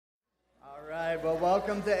right, well,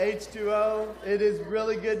 welcome to H2O. It is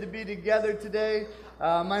really good to be together today.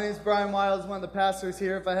 My name is Brian Wiles, one of the pastors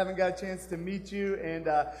here, if I haven't got a chance to meet you. And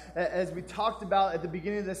as we talked about at the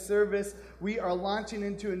beginning of this service, we are launching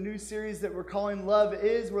into a new series that we're calling Love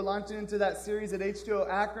Is. We're launching into that series at H2O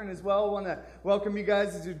Akron as well. I want to welcome you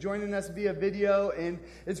guys as you're joining us via video. And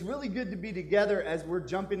it's really good to be together as we're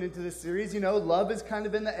jumping into this series. You know, love is kind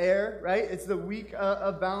of in the air, right? It's the week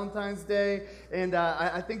of Valentine's Day. And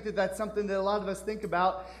I think that that's something that a lot of us think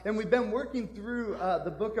about. And we've been working through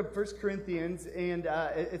the book of 1 Corinthians, and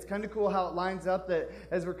it's kind of cool how it lines up that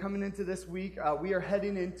as we're coming into this week, we are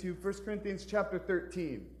heading into 1 Corinthians chapter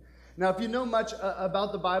 13. Now, if you know much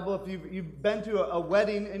about the Bible, if you've been to a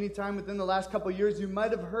wedding anytime within the last couple of years, you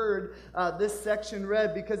might have heard this section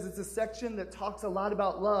read, because it's a section that talks a lot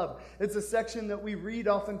about love. It's a section that we read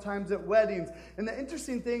oftentimes at weddings. And the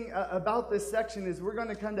interesting thing about this section is we're going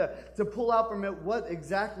to kind of to pull out from it what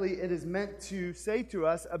exactly it is meant to say to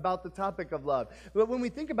us about the topic of love. But when we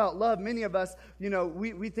think about love, many of us, you know,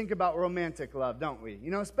 we think about romantic love, don't we?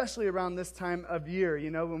 You know, especially around this time of year. You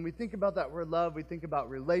know, when we think about that word love, we think about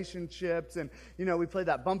relationships. And, you know, we played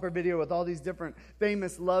that bumper video with all these different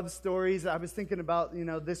famous love stories. I was thinking about, you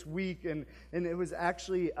know, this week, and it was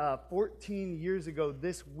actually 14 years ago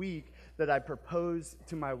this week that I proposed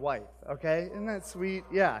to my wife, okay? Isn't that sweet?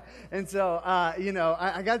 Yeah. And so, you know,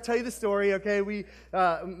 I got to tell you the story, okay?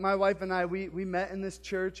 My wife and I, we met in this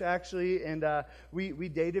church, actually, and we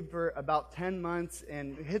dated for about 10 months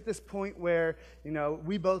and hit this point where, you know,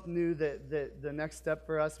 we both knew that the next step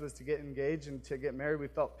for us was to get engaged and to get married. We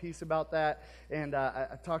felt peace about that, and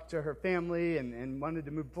I talked to her family and wanted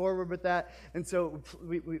to move forward with that. And so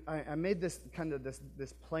I made this kind of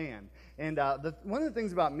this plan. And one of the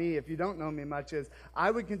things about me, if you don't know me much, is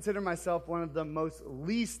I would consider myself one of the most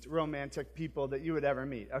least romantic people that you would ever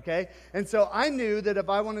meet, okay? And so I knew that if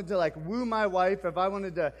I wanted to like woo my wife, if I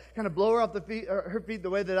wanted to kind of blow her off her feet the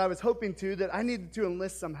way that I was hoping to, that I needed to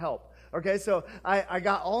enlist some help. Okay, so I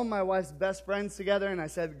got all my wife's best friends together, and I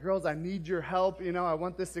said, girls, I need your help. You know, I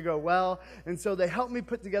want this to go well. And so they helped me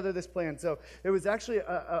put together this plan. So it was actually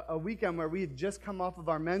a weekend where we had just come off of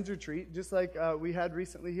our men's retreat, just like we had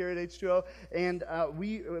recently here at H2O. And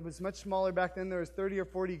it was much smaller back then. There was 30 or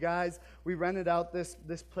 40 guys. We rented out this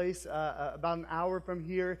place about an hour from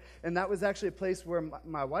here. And that was actually a place where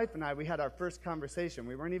my wife and I, we had our first conversation.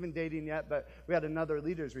 We weren't even dating yet, but we had another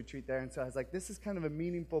leaders retreat there. And so I was like, this is kind of a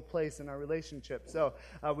meaningful place in our relationship. So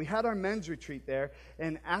we had our men's retreat there,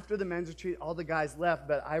 and after the men's retreat, all the guys left,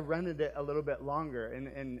 but I rented it a little bit longer,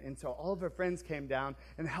 and so all of our friends came down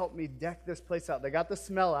and helped me deck this place out. They got the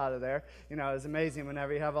smell out of there. You know, it was amazing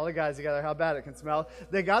whenever you have all the guys together, how bad it can smell.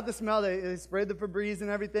 They got the smell, they sprayed the Febreze and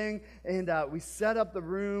everything, and we set up the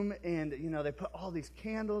room, and, you know, they put all these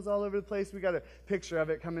candles all over the place. We got a picture of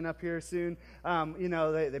it coming up here soon. You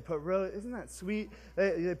know, they put isn't that sweet?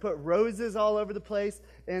 They put roses all over the place,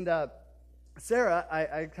 and Sarah,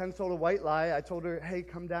 I kind of told a white lie. I told her, hey,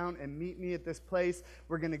 come down and meet me at this place.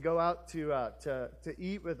 We're going to go out to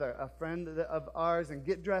eat with a friend of ours and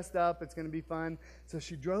get dressed up. It's going to be fun. So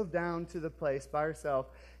she drove down to the place by herself,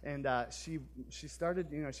 and she started,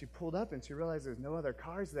 you know, she pulled up and she realized there's no other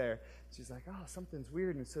cars there. She's like, oh, something's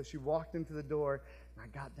weird. And so she walked into the door, and I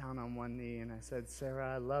got down on one knee and I said,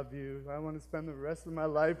 Sarah, I love you. I want to spend the rest of my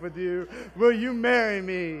life with you. Will you marry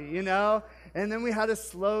me? You know? And then we had a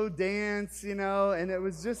slow dance, you know, and it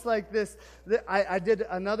was just like this. I did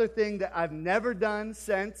another thing that I've never done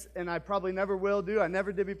since, and I probably never will do. I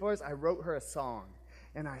never did before. Is I wrote her a song,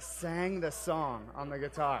 and I sang the song on the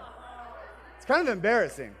guitar. It's kind of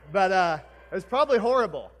embarrassing, but it was probably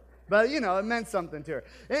horrible. But, you know, it meant something to her.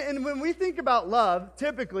 And when we think about love,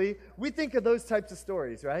 typically, we think of those types of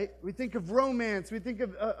stories, right? We think of romance. We think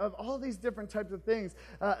of all these different types of things.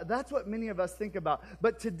 That's what many of us think about.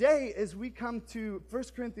 But today, as we come to 1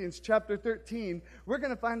 Corinthians chapter 13, we're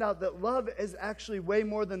going to find out that love is actually way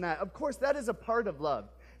more than that. Of course, that is a part of love.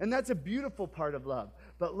 And that's a beautiful part of love.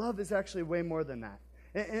 But love is actually way more than that.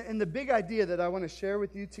 And the big idea that I want to share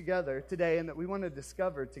with you together today, and that we want to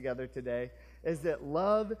discover together today, is that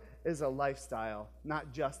love is a lifestyle,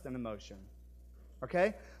 not just an emotion.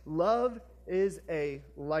 Okay? Love is a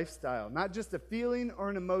lifestyle, not just a feeling or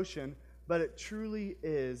an emotion, but it truly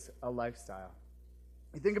is a lifestyle.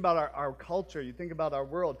 You think about our culture, you think about our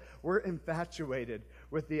world, we're infatuated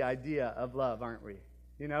with the idea of love, aren't we?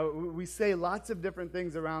 You know, we say lots of different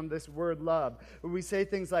things around this word love. We say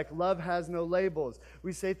things like love has no labels.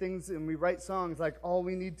 We say things and we write songs like all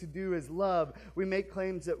we need to do is love. We make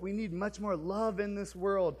claims that we need much more love in this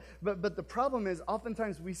world. But the problem is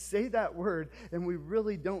oftentimes we say that word and we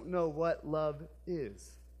really don't know what love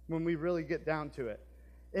is when we really get down to it.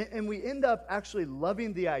 And we end up actually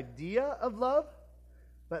loving the idea of love,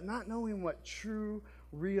 but not knowing what true,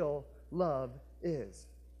 real love is.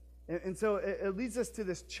 And so it leads us to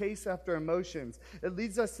this chase after emotions. It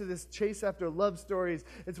leads us to this chase after love stories.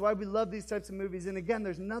 It's why we love these types of movies. And again,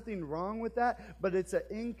 there's nothing wrong with that, but it's an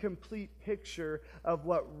incomplete picture of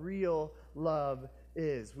what real love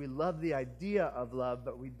is. We love the idea of love,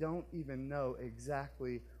 but we don't even know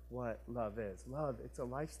exactly what love is. Love, it's a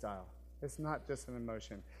lifestyle. It's not just an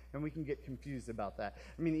emotion. And we can get confused about that.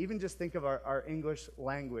 I mean, even just think of our English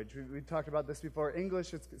language. We talked about this before.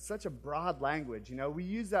 English is such a broad language. You know, we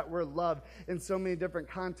use that word love in so many different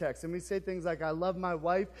contexts. And we say things like, I love my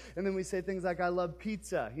wife. And then we say things like, I love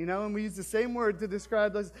pizza. You know, and we use the same word to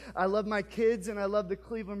describe this. I love my kids and I love the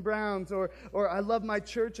Cleveland Browns. Or I love my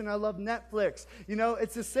church and I love Netflix. You know,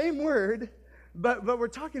 it's the same word, but we're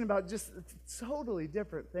talking about just totally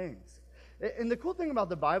different things. And the cool thing about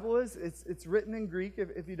the Bible is it's written in Greek,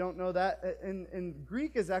 if you don't know that. And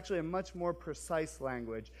Greek is actually a much more precise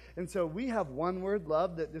language. And so we have one word,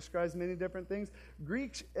 love, that describes many different things.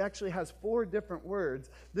 Greek actually has 4 different words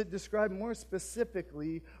that describe more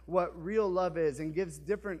specifically what real love is and gives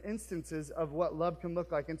different instances of what love can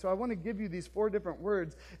look like. And so I want to give you these 4 different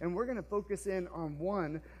words, and we're going to focus in on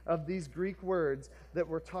one of these Greek words that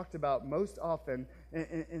were talked about most often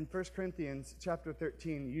in 1 Corinthians chapter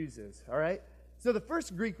 13 uses, all right? So the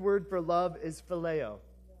first Greek word for love is phileo.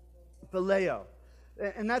 Phileo.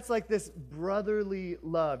 And that's like this brotherly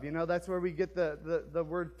love. You know, that's where we get the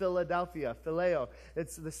word Philadelphia, phileo.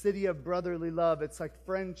 It's the city of brotherly love. It's like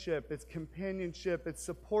friendship. It's companionship. It's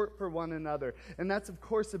support for one another. And that's, of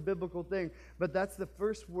course, a biblical thing. But that's the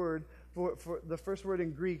first word for the first word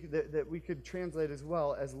in Greek that we could translate as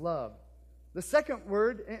well as love. The second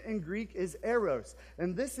word in Greek is eros,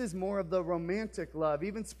 and this is more of the romantic love.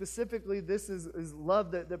 Even specifically, this is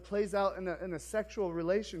love that plays out in a sexual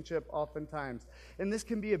relationship oftentimes. And this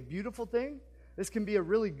can be a beautiful thing. This can be a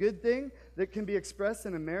really good thing that can be expressed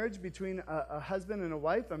in a marriage between a husband and a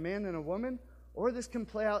wife, a man and a woman, or this can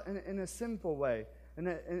play out in a sinful way,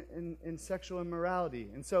 in sexual immorality.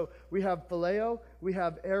 And so we have phileo, we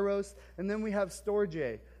have eros, and then we have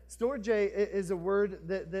storge. Storge is a word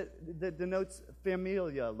that denotes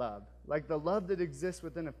familia love, like the love that exists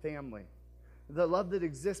within a family, the love that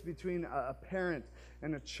exists between a parent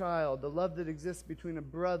and a child, the love that exists between a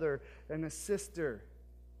brother and a sister.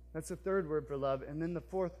 That's the third word for love. And then the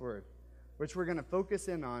fourth word, which we're going to focus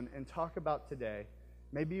in on and talk about today,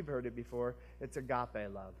 maybe you've heard it before, it's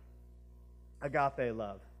agape love. Agape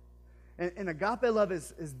love. And agape love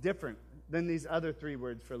is different than these other 3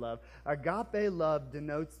 words for love. Agape love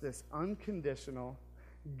denotes this unconditional,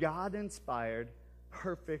 God-inspired,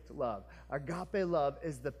 perfect love. Agape love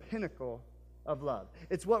is the pinnacle of love.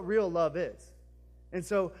 It's what real love is. And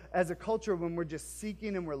so as a culture, when we're just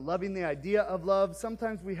seeking and we're loving the idea of love,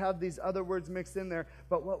 sometimes we have these other words mixed in there,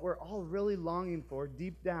 but what we're all really longing for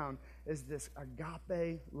deep down is this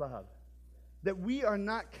agape love that we are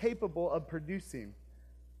not capable of producing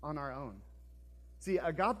on our own. See,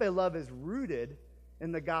 agape love is rooted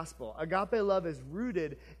in the gospel. Agape love is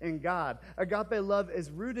rooted in God. Agape love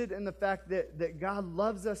is rooted in the fact that God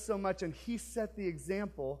loves us so much and he set the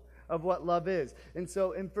example of what love is. And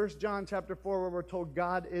so in 1 John chapter 4, where we're told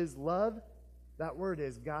God is love, that word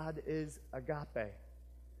is God is agape.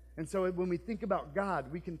 And so when we think about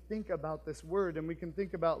God, we can think about this word and we can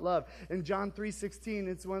think about love. In John 3:16,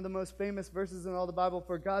 it's one of the most famous verses in all the Bible.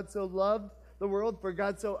 For God so loved the world, for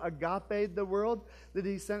God so agape the world, that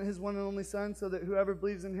he sent his one and only Son so that whoever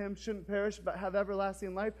believes in him shouldn't perish but have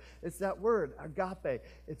everlasting life. It's that word, agape.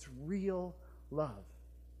 It's real love.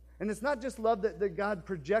 And it's not just love that God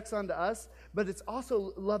projects onto us, but it's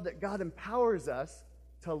also love that God empowers us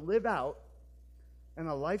to live out in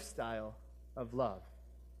a lifestyle of love.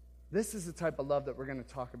 This is the type of love that we're going to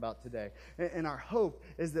talk about today. And our hope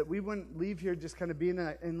is that we wouldn't leave here just kind of being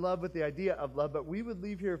in love with the idea of love, but we would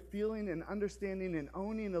leave here feeling and understanding and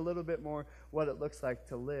owning a little bit more what it looks like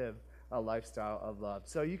to live a lifestyle of love.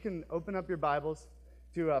 So you can open up your Bibles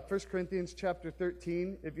to 1 Corinthians chapter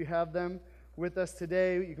 13. If you have them with us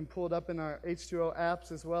today, you can pull it up in our H2O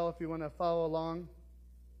apps as well if you want to follow along.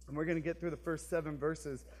 And we're going to get through the first 7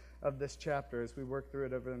 verses of this chapter as we work through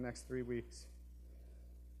it over the next 3 weeks.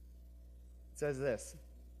 It says this,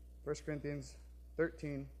 1 Corinthians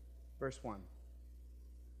 13, verse 1. It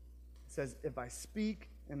says, if I speak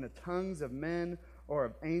in the tongues of men or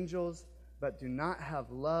of angels, but do not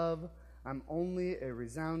have love, I'm only a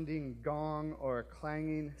resounding gong or a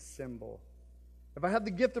clanging cymbal. If I have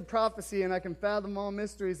the gift of prophecy and I can fathom all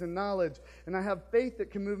mysteries and knowledge, and I have faith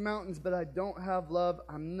that can move mountains, but I don't have love,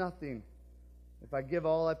 I'm nothing. If I give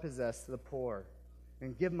all I possess to the poor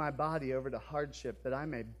and give my body over to hardship that I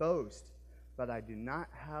may boast, but I do not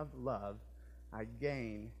have love, I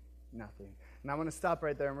gain nothing. And I want to stop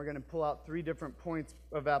right there, and we're going to pull out 3 different points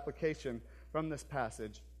of application from this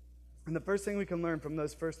passage. And the first thing we can learn from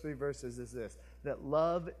those first 3 verses is this, that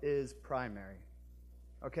love is primary.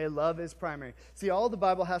 Okay, love is primary. See, all the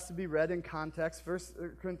Bible has to be read in context. 1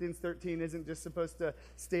 Corinthians 13 isn't just supposed to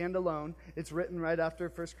stand alone. It's written right after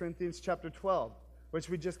 1 Corinthians chapter 12, which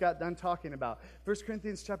we just got done talking about. 1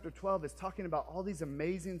 Corinthians chapter 12 is talking about all these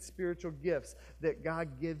amazing spiritual gifts that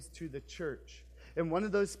God gives to the church. And one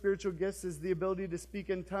of those spiritual gifts is the ability to speak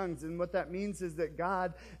in tongues. And what that means is that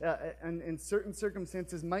God, in certain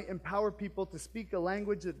circumstances, might empower people to speak a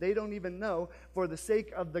language that they don't even know for the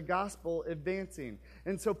sake of the gospel advancing.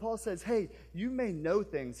 And so Paul says, hey, you may know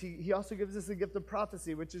things. He also gives us the gift of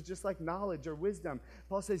prophecy, which is just like knowledge or wisdom.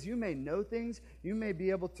 Paul says, you may know things. You may be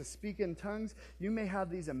able to speak in tongues. You may have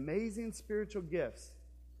these amazing spiritual gifts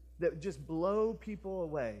that just blow people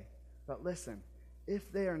away. But listen,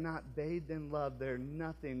 if they are not bathed in love, they're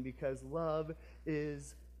nothing, because love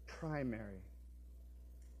is primary.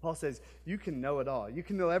 Paul says, you can know it all. You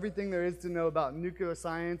can know everything there is to know about nuclear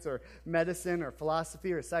science or medicine or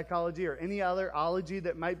philosophy or psychology or any other ology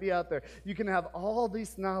that might be out there. You can have all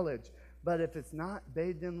this knowledge, but if it's not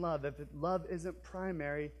bathed in love, if love isn't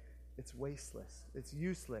primary, it's wasteless. It's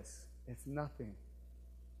useless. It's nothing.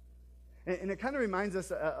 And it kind of reminds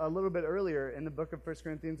us a little bit earlier in the book of 1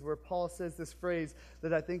 Corinthians where Paul says this phrase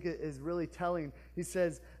that I think is really telling. He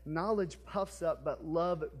says, knowledge puffs up, but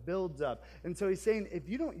love builds up. And so he's saying, if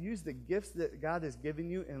you don't use the gifts that God has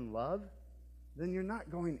given you in love, then you're not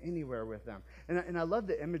going anywhere with them. And I love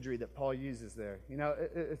the imagery that Paul uses there. You know,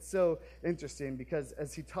 it's so interesting because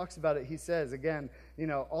as he talks about it, he says, again, you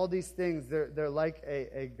know, all these things, they're like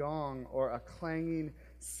a gong or a clanging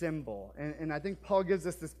symbol. And I think Paul gives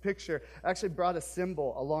us this picture. I actually brought a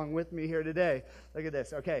symbol along with me here today. Look at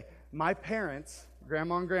this. Okay, my parents,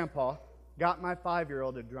 Grandma and Grandpa, got my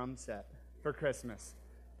 5-year-old a drum set for Christmas.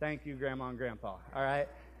 Thank you, Grandma and Grandpa. All right?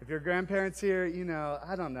 If your grandparents here, you know,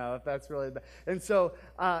 I don't know if that's really bad. And so,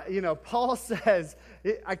 you know, Paul says,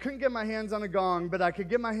 I couldn't get my hands on a gong, but I could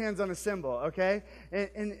get my hands on a cymbal, okay?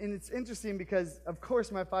 And it's interesting because, of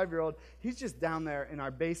course, my 5-year-old, he's just down there in our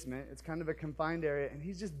basement. It's kind of a confined area, and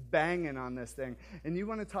he's just banging on this thing. And you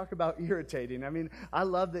want to talk about irritating. I mean, I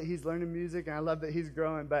love that he's learning music, and I love that he's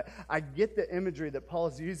growing, but I get the imagery that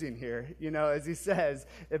Paul's using here, you know, as he says,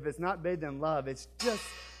 if it's not bathed in love, it's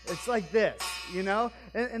like this, you know?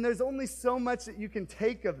 And there's only so much that you can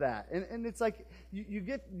take of that. And it's like you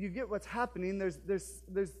get what's happening. There's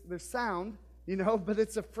sound, you know, but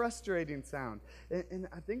it's a frustrating sound. And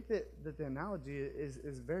I think that the analogy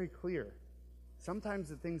is very clear. Sometimes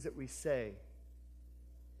the things that we say,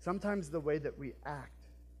 sometimes the way that we act,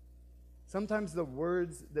 sometimes the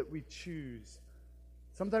words that we choose,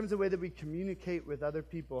 sometimes the way that we communicate with other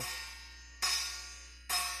people,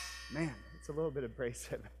 man, it's a little bit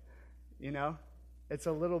abrasive, you know? It's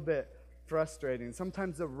a little bit frustrating.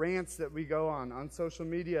 Sometimes the rants that we go on social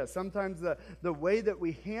media, sometimes the way that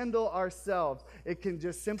we handle ourselves, it can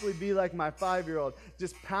just simply be like my 5-year-old,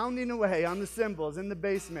 just pounding away on the cymbals in the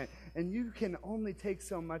basement, and you can only take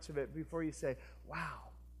so much of it before you say, wow,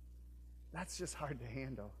 that's just hard to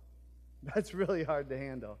handle. That's really hard to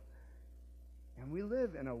handle. And we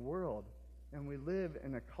live in a world, and we live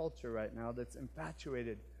in a culture right now that's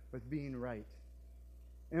infatuated with being right.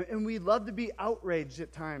 And we love to be outraged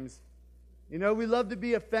at times. You know, we love to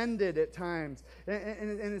be offended at times.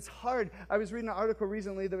 And it's hard. I was reading an article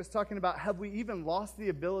recently that was talking about, have we even lost the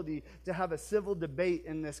ability to have a civil debate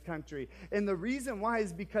in this country? And the reason why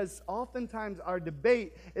is because oftentimes our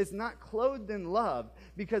debate is not clothed in love,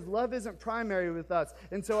 because love isn't primary with us.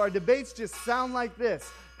 And so our debates just sound like this,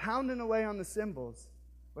 pounding away on the cymbals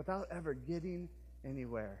without ever getting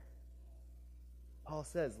anywhere. Paul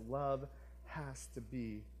says love has to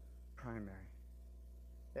be primary.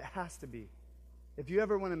 It has to be. If you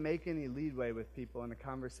ever want to make any leadway with people in a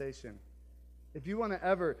conversation, if you want to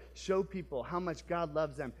ever show people how much God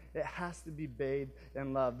loves them, it has to be bathed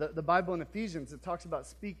in love. The Bible in Ephesians, it talks about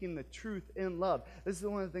speaking the truth in love. This is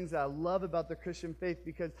one of the things that I love about the Christian faith,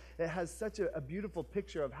 because it has such a beautiful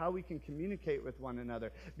picture of how we can communicate with one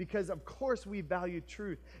another. Because, of course, we value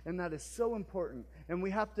truth, and that is so important. And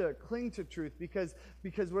we have to cling to truth because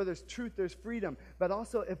where there's truth, there's freedom. But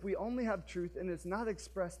also, if we only have truth and it's not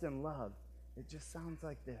expressed in love, it just sounds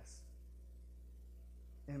like this.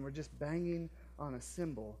 And we're just banging on a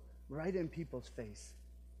cymbal right in people's face.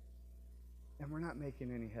 And we're not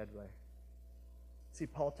making any headway. See,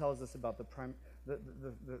 Paul tells us about the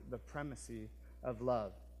primacy of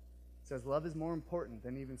love. He says love is more important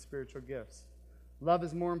than even spiritual gifts. Love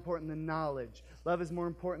is more important than knowledge. Love is more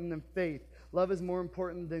important than faith. Love is more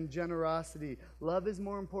important than generosity. Love is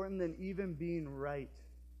more important than even being right.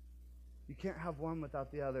 You can't have one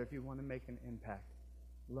without the other if you want to make an impact.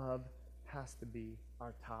 Love has to be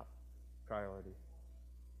our top priority.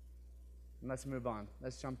 And let's move on.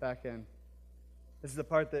 Let's jump back in. This is the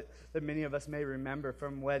part that many of us may remember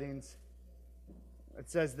from weddings. It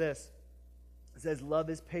says this. It says, love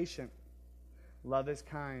is patient. Love is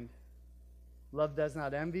kind. Love does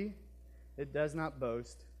not envy. It does not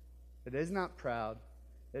boast. It is not proud.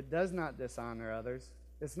 It does not dishonor others.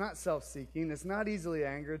 It's not self-seeking. It's not easily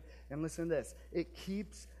angered. And listen to this. It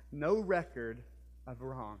keeps no record of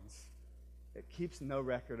wrongs. It keeps no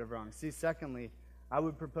record of wrongs. See, secondly, I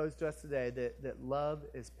would propose to us today that love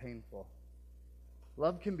is painful.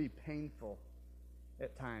 Love can be painful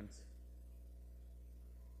at times.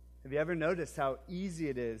 Have you ever noticed how easy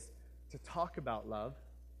it is to talk about love,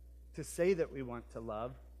 to say that we want to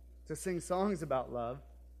love, to sing songs about love,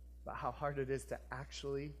 but how hard it is to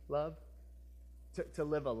actually love, to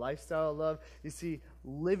live a lifestyle of love? You see,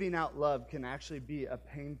 living out love can actually be a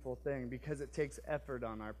painful thing because it takes effort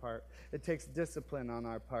on our part. It takes discipline on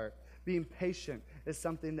our part. Being patient is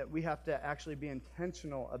something that we have to actually be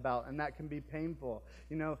intentional about, and that can be painful.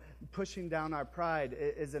 You know, pushing down our pride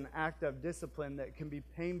is an act of discipline that can be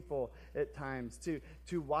painful at times.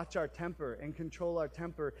 To watch our temper and control our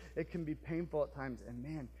temper, it can be painful at times. And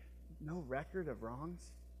man, no record of wrongs?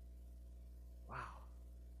 Wow.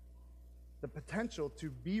 The potential to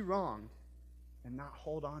be wronged and not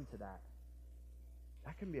hold on to that,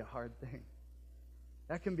 that can be a hard thing.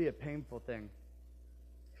 That can be a painful thing.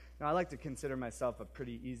 Now, I like to consider myself a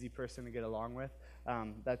pretty easy person to get along with.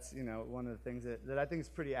 That's, one of the things that I think is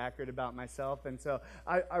pretty accurate about myself. And so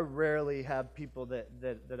I rarely have people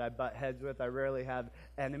that I butt heads with. I rarely have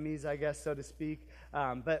enemies, I guess, so to speak.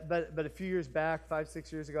 But a few years back,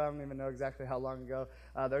 5-6 years ago, I don't even know exactly how long ago,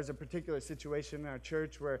 there was a particular situation in our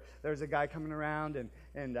church where there was a guy coming around, and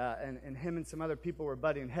him and some other people were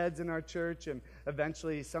butting heads in our church, and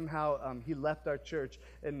eventually somehow he left our church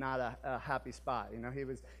in not a happy spot.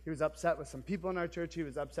 He was upset with some people in our church. He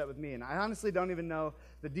was upset with me, and I honestly don't even know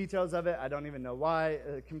the details of it. I don't even know why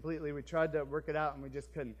completely. We tried to work it out, and we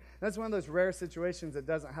just couldn't. That's one of those rare situations that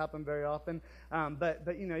doesn't happen very often, but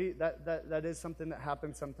that is something that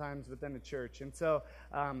happens sometimes within a church. And so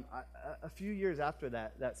a few years after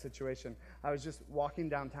that situation, I was just walking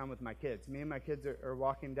downtown with my kids. Me and my kids are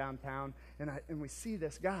walking downtown, and we see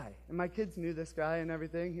this guy, and my kids knew this guy and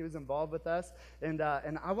everything. He was involved with us, and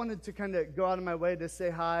I wanted to kind of go out of my way to say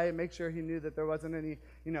hi, make sure he knew that there wasn't any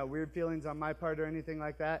weird feelings on my part or anything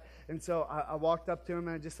like that. And so I walked up to him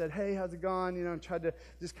and I just said, "Hey, how's it going?" And tried to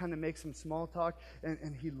just kind of make some small talk.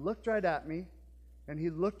 And he looked right at me, and he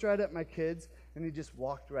looked right at my kids, and he just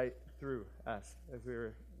walked right through us as we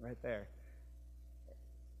were right there.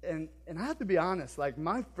 And I have to be honest, like,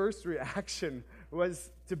 my first reaction was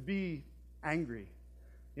to be angry.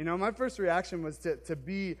 My first reaction was to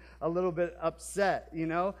be a little bit upset,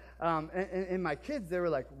 and my kids, they were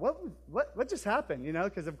like, what just happened,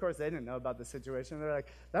 because of course they didn't know about the situation. They're like,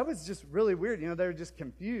 that was just really weird, they were just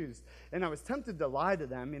confused. And I was tempted to lie to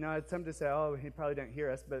them, I was tempted to say, oh, he probably didn't hear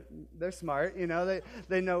us, but they're smart,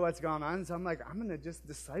 they know what's going on. So I'm like, I'm going to just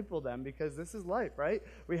disciple them because this is life, right?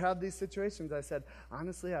 We have these situations. I said,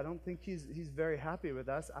 honestly, I don't think he's very happy with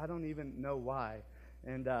us. I don't even know why.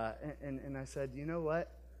 And I said, you know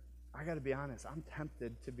what? I got to be honest, I'm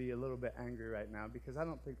tempted to be a little bit angry right now because I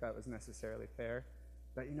don't think that was necessarily fair.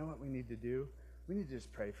 But you know what we need to do? We need to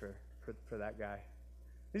just pray for that guy.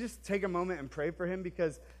 We just take a moment and pray for him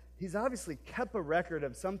because he's obviously kept a record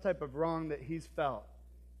of some type of wrong that he's felt.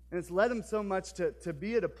 And it's led him so much to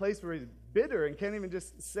be at a place where he's bitter and can't even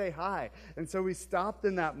just say hi. And so we stopped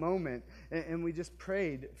in that moment and we just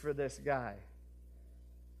prayed for this guy.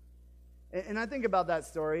 And I think about that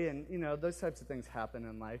story, and those types of things happen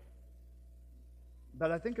in life. But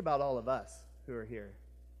I think about all of us who are here,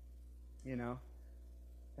 and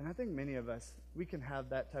I think many of us, we can have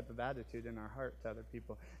that type of attitude in our heart to other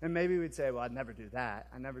people. And maybe we'd say, well, I'd never do that.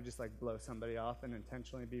 I never just blow somebody off and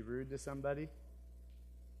intentionally be rude to somebody.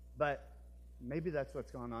 But maybe that's what's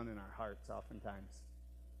going on in our hearts oftentimes.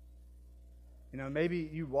 Maybe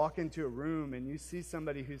you walk into a room and you see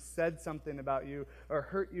somebody who said something about you or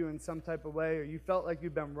hurt you in some type of way, or you felt like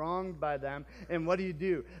you've been wronged by them, and what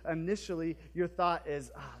do? Initially, your thought is,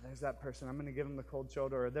 there's that person, I'm going to give them the cold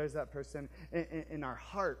shoulder, or there's that person. In our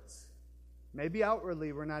hearts, maybe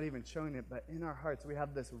outwardly we're not even showing it, but in our hearts we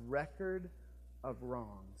have this record of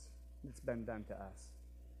wrongs that's been done to us.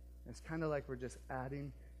 It's kind of like we're just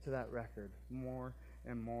adding to that record more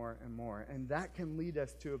and more and more. And that can lead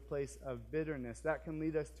us to a place of bitterness. That can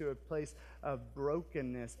lead us to a place of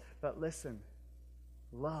brokenness. But listen,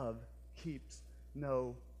 love keeps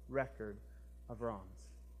no record of wrongs.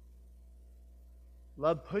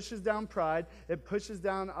 Love pushes down pride. It pushes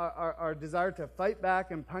down our desire to fight back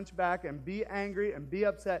and punch back and be angry and be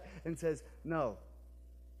upset, and says, no,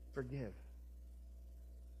 forgive.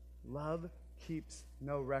 Love keeps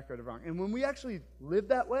no record of wrong. And when we actually live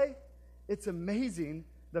that way, it's amazing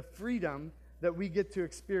the freedom that we get to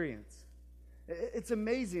experience. It's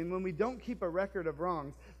amazing when we don't keep a record of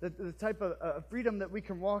wrongs, the type of freedom that we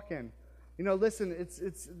can walk in. Listen, it's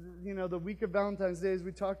the week of Valentine's Day, as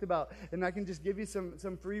we talked about, and I can just give you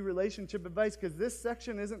some free relationship advice, because this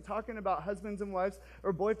section isn't talking about husbands and wives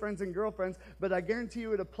or boyfriends and girlfriends, but I guarantee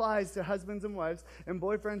you it applies to husbands and wives and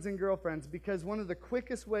boyfriends and girlfriends, because one of the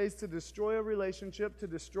quickest ways to destroy a relationship, to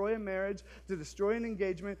destroy a marriage, to destroy an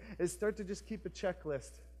engagement, is start to just keep a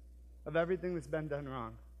checklist of everything that's been done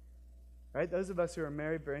wrong. Right? Those of us who are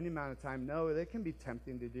married for any amount of time know it can be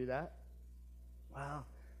tempting to do that. Well,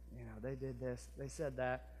 they did this, they said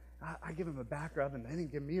that. I give them a back rub, and they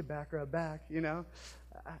didn't give me a back rub back,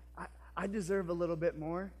 I deserve a little bit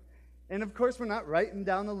more. And of course, we're not writing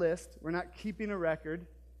down a list. We're not keeping a record.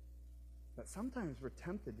 But sometimes we're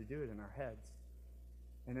tempted to do it in our heads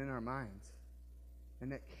and in our minds.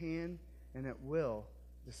 And it can and it will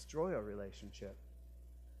destroy a relationship.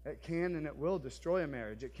 It can and it will destroy a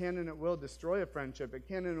marriage. It can and it will destroy a friendship. It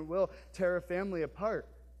can and it will tear a family apart.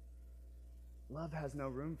 Love has no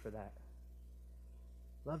room for that.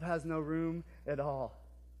 Love has no room at all.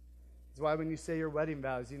 That's why when you say your wedding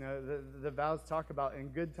vows, the vows talk about in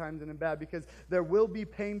good times and in bad, because there will be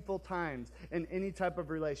painful times in any type of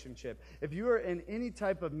relationship. If you are in any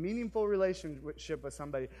type of meaningful relationship with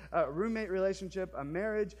somebody, a roommate relationship, a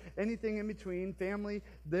marriage, anything in between, family,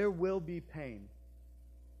 there will be pain.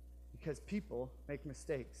 Because people make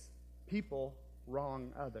mistakes. People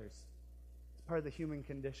wrong others. It's part of the human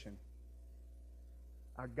condition.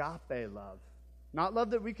 Agape love. Not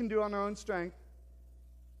love that we can do on our own strength.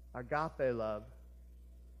 Agape love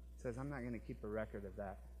says, I'm not going to keep a record of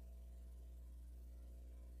that.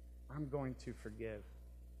 I'm going to forgive.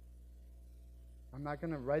 I'm not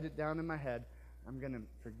going to write it down in my head. I'm going to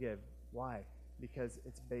forgive. Why? Because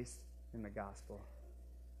it's based in the gospel.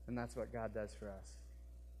 And that's what God does for us.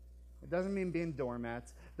 It doesn't mean being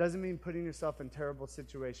doormats. It doesn't mean putting yourself in terrible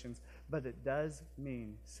situations. But it does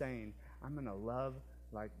mean saying, I'm going to love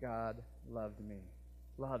like God loved me.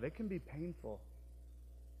 Love, it can be painful.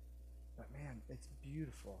 But man, it's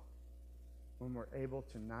beautiful when we're able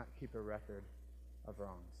to not keep a record of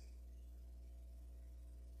wrongs.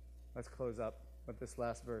 Let's close up with this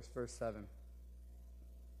last verse, verse 7. It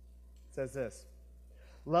says this: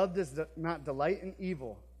 Love does not delight in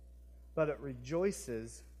evil, but it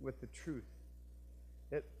rejoices with the truth.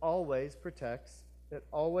 It always protects, it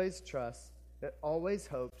always trusts, it always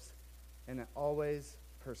hopes, and it always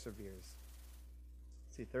perseveres.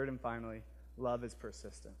 See, third and finally, love is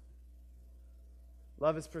persistent.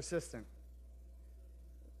 Love is persistent.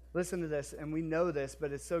 Listen to this, and we know this,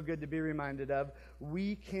 but it's so good to be reminded of.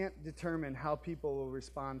 We can't determine how people will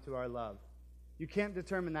respond to our love. You can't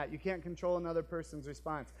determine that. You can't control another person's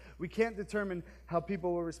response. We can't determine how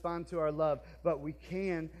people will respond to our love, but we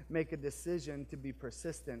can make a decision to be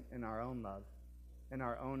persistent in our own love, in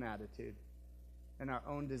our own attitude, in our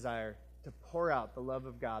own desire to pour out the love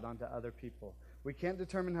of God onto other people. We can't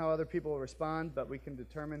determine how other people will respond, but we can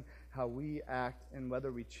determine how we act and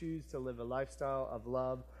whether we choose to live a lifestyle of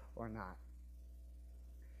love or not.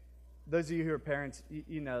 Those of you who are parents,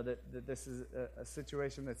 you know that this is a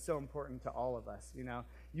situation that's so important to all of us.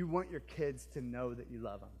 You want your kids to know that you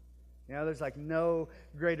love them. There's like no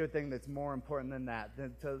greater thing that's more important than that,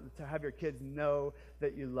 than to have your kids know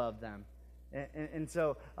that you love them. And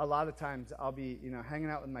so a lot of times I'll be, hanging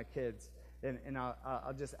out with my kids, and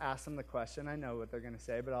I'll just ask them the question. I know what they're going to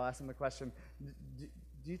say, but I'll ask them the question,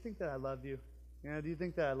 do you think that I love you? Do you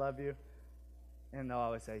think that I love you? And they'll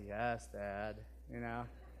always say, yes, Dad,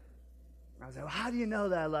 I say, well, how do you know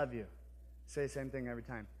that I love you? Say the same thing every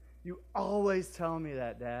time. You always tell me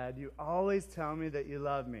that, Dad. You always tell me that you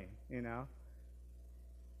love me,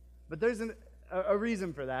 But there's a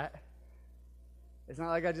reason for that. It's not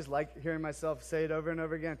like I just like hearing myself say it over and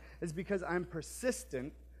over again. It's because I'm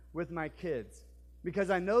persistent with my kids. Because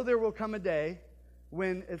I know there will come a day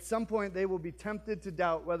when at some point they will be tempted to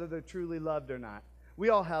doubt whether they're truly loved or not. We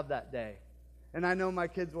all have that day. And I know my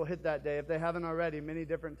kids will hit that day, if they haven't already, many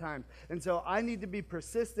different times. And so I need to be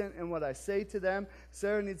persistent in what I say to them.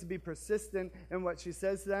 Sarah needs to be persistent in what she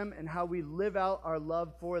says to them and how we live out our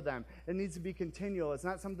love for them. It needs to be continual. It's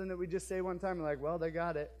not something that we just say one time and like, well, they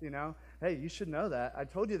got it, you know. Hey, you should know that. I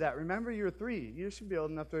told you that. Remember, you're 3. You should be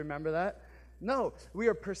old enough to remember that. No, we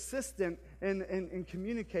are persistent in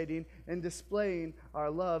communicating and displaying our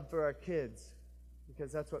love for our kids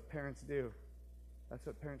because that's what parents do. That's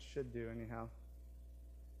what parents should do anyhow.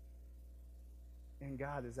 And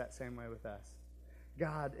God is that same way with us.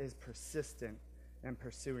 God is persistent in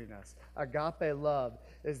pursuing us. Agape love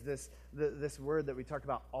is this word that we talk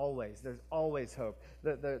about always. There's always hope.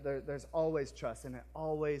 There's always trust, and it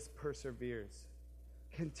always perseveres.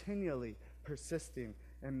 Continually persisting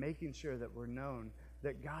and making sure that we're known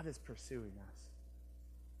that God is pursuing us.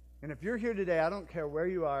 And if you're here today, I don't care where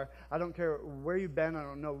you are. I don't care where you've been. I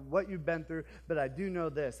don't know what you've been through. But I do know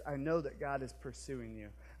this. I know that God is pursuing you.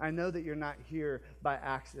 I know that you're not here by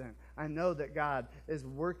accident. I know that God is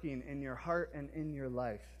working in your heart and in your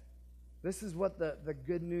life. This is what the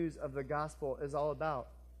good news of the gospel is all about.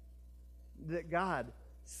 That God,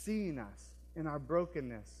 seeing us in our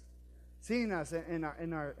brokenness, seeing us in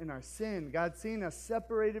our sin, God seeing us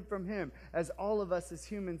separated from Him, as all of us as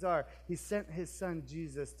humans are, He sent His Son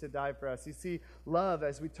Jesus to die for us. You see, love,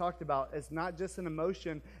 as we talked about, is not just an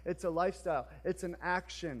emotion, it's a lifestyle, it's an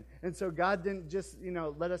action. And so God didn't just,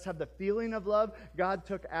 let us have the feeling of love, God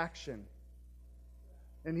took action.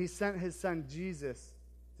 And He sent His Son Jesus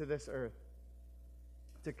to this earth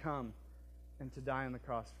to come and to die on the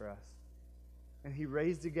cross for us. And He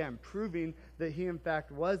raised again, proving that He in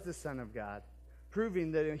fact was the Son of God,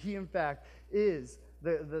 proving that He in fact is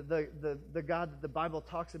the God that the Bible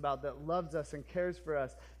talks about, that loves us and cares for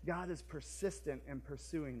us. God is persistent in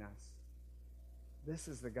pursuing us. This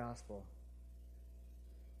is the gospel.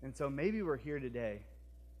 And so maybe we're here today,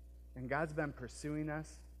 and God's been pursuing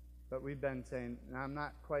us, but we've been saying, I'm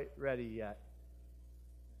not quite ready yet.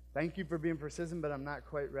 Thank you for being persistent, but I'm not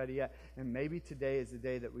quite ready yet. And maybe today is the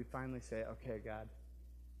day that we finally say, okay, God,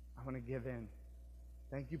 I want to give in.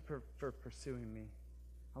 Thank you for pursuing me.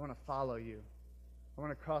 I want to follow you. I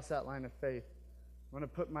want to cross that line of faith. I want to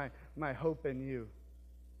put my hope in you.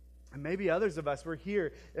 And maybe others of us, we're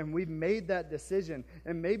here and we've made that decision.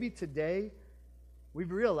 And maybe today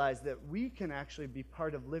we've realized that we can actually be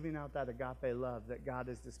part of living out that agape love that God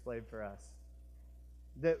has displayed for us.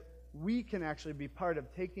 That we can actually be part of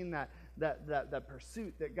taking that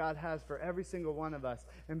pursuit that God has for every single one of us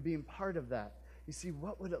and being part of that. You see,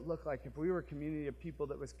 what would it look like if we were a community of people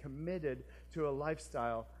that was committed to a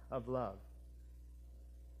lifestyle of love?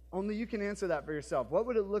 Only you can answer that for yourself. What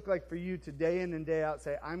would it look like for you to day in and day out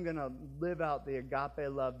say, I'm going to live out the agape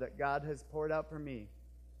love that God has poured out for me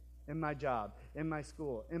in my job, in my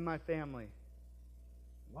school, in my family?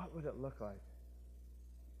 What would it look like?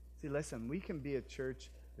 See, listen, we can be a church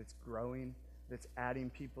that's growing, that's adding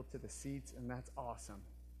people to the seats, and that's awesome.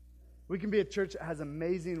 We can be a church that has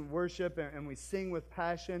amazing worship and we sing with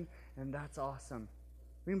passion, and that's awesome.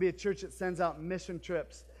 We can be a church that sends out mission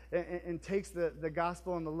trips and takes the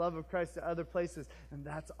gospel and the love of Christ to other places, and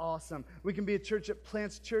that's awesome. We can be a church that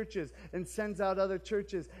plants churches and sends out other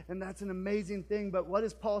churches, and that's an amazing thing. But what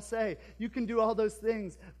does Paul say? You can do all those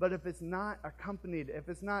things, but if it's not accompanied, if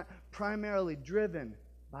it's not primarily driven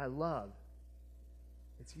by love,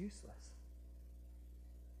 it's useless.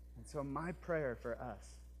 And so my prayer for us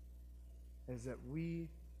is that we,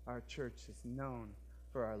 our church, is known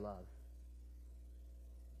for our love.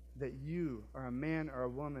 That you are a man or a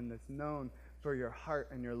woman that's known for your heart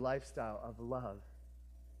and your lifestyle of love.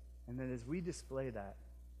 And that as we display that,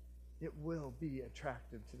 it will be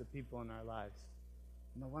attractive to the people in our lives.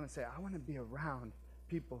 And I want to say, I want to be around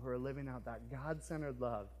people who are living out that God-centered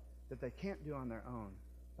love that they can't do on their own,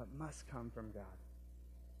 but must come from God.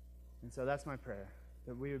 And so that's my prayer,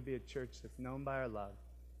 that we would be a church that's known by our love,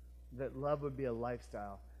 that love would be a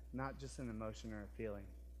lifestyle, not just an emotion or a feeling,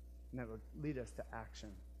 and that would lead us to action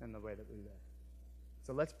in the way that we live.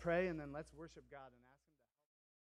 So let's pray, and then let's worship God and